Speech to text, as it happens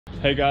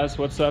Hey guys,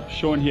 what's up?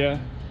 Sean here.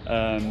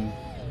 I'm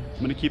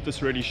gonna keep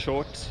this really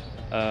short.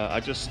 I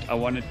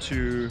wanted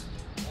to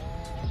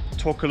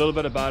talk a little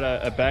bit about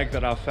a bag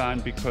that I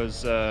found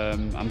because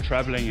I'm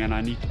traveling and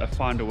I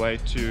find a way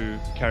to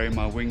carry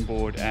my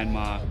wingboard and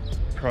my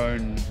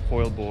prone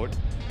foil board.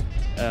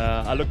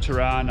 I looked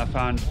around, I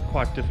found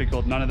quite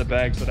difficult. None of the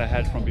bags that I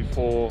had from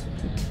before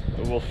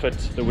will fit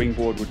the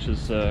wingboard, which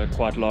is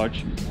quite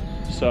large.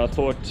 So I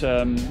thought,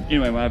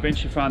 anyway, when I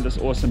eventually found this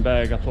awesome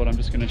bag, I thought I'm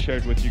just going to share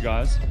it with you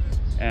guys.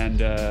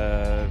 And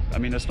I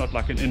mean, it's not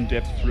like an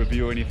in-depth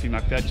review or anything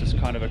like that, just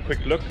kind of a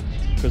quick look,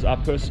 because I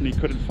personally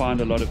couldn't find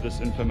a lot of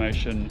this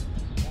information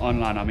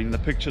online. I mean, the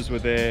pictures were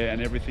there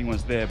and everything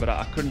was there, but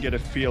I couldn't get a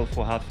feel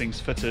for how things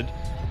fitted.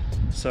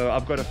 So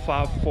I've got a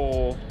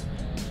 5.4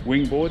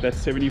 wingboard that's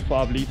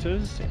 75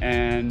 liters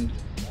and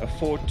a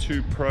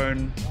 4.2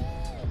 prone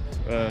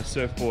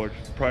surfboard,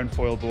 prone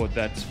foil board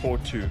that's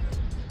 4.2,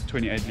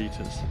 28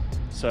 liters.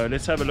 So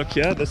let's have a look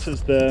here. This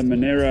is the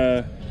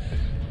Manera,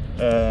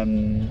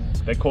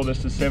 they call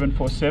this the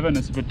 747.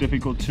 It's a bit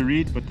difficult to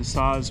read, but the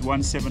size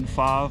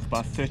 175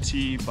 by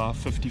 30 by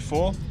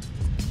 54.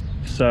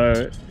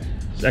 So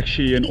it's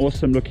actually an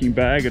awesome looking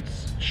bag.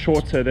 It's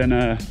shorter than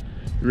a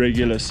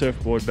regular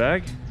surfboard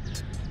bag.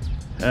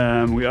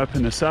 We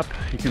open this up,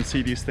 you can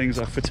see these things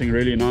are fitting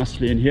really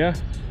nicely in here.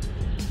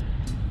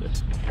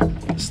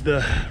 It's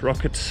the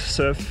Rocket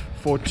Surf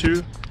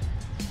 4.2.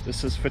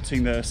 This is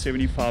fitting the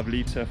 75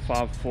 liter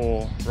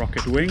 5.4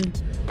 Rocket wing,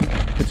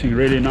 fitting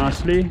really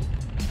nicely.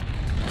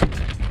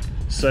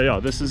 So yeah,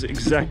 this is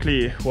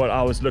exactly what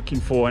I was looking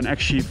for and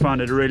actually found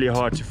it really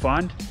hard to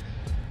find.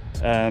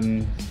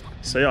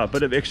 So yeah, a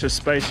bit of extra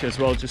space here as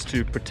well, just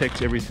to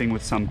protect everything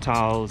with some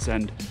towels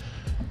and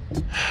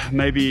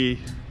maybe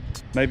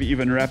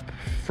even wrap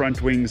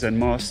front wings and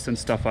masts and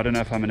stuff. I don't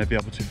know if I'm going to be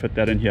able to fit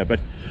that in here, but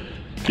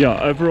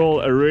yeah,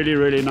 overall a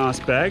really nice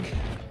bag.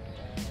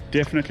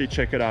 Definitely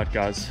check it out,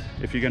 guys.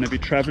 If you're going to be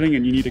traveling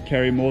and you need to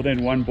carry more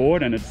than one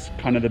board, and it's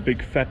kind of the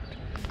big fat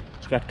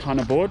kind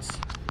of boards,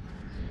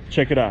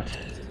 check it out.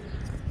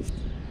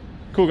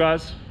 Cool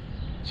guys,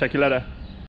 check you later.